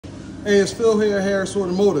Hey, it's Phil here at Harris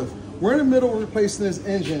Automotive. We're in the middle of replacing this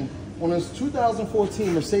engine on this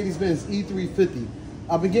 2014 Mercedes-Benz E350.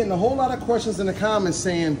 I've been getting a whole lot of questions in the comments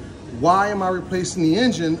saying, why am I replacing the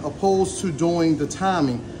engine opposed to doing the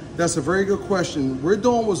timing? That's a very good question. We're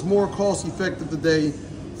doing what's more cost effective today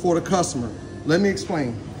for the customer. Let me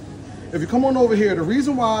explain. If you come on over here, the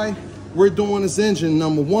reason why we're doing this engine,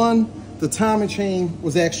 number one, the timing chain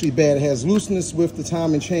was actually bad. It has looseness with the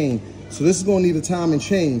timing chain. So this is gonna need a timing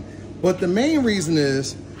chain. But the main reason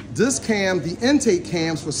is this cam, the intake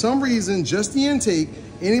cams, for some reason, just the intake,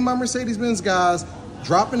 any of my Mercedes-Benz guys,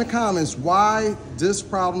 drop in the comments why this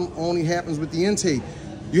problem only happens with the intake.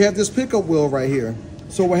 You have this pickup wheel right here.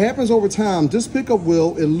 So what happens over time, this pickup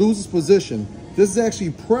wheel, it loses position. This is actually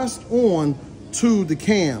pressed on to the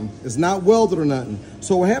cam. It's not welded or nothing.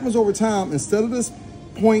 So what happens over time, instead of this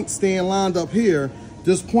point staying lined up here,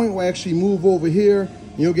 this point will actually move over here.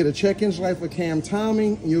 And you'll get a check engine light for cam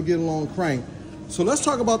timing, and you'll get a long crank. So let's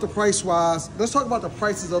talk about the price wise. Let's talk about the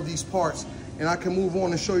prices of these parts, and I can move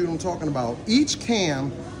on and show you what I'm talking about. Each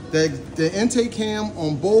cam, the intake cam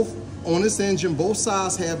on this engine, both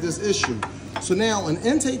sides have this issue. So now an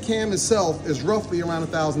intake cam itself is roughly around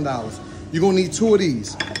 $1,000. You're gonna need two of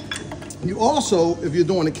these. You also, if you're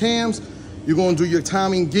doing the cams, you're gonna do your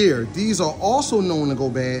timing gear. These are also known to go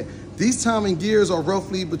bad. These timing gears are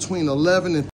roughly between 11 and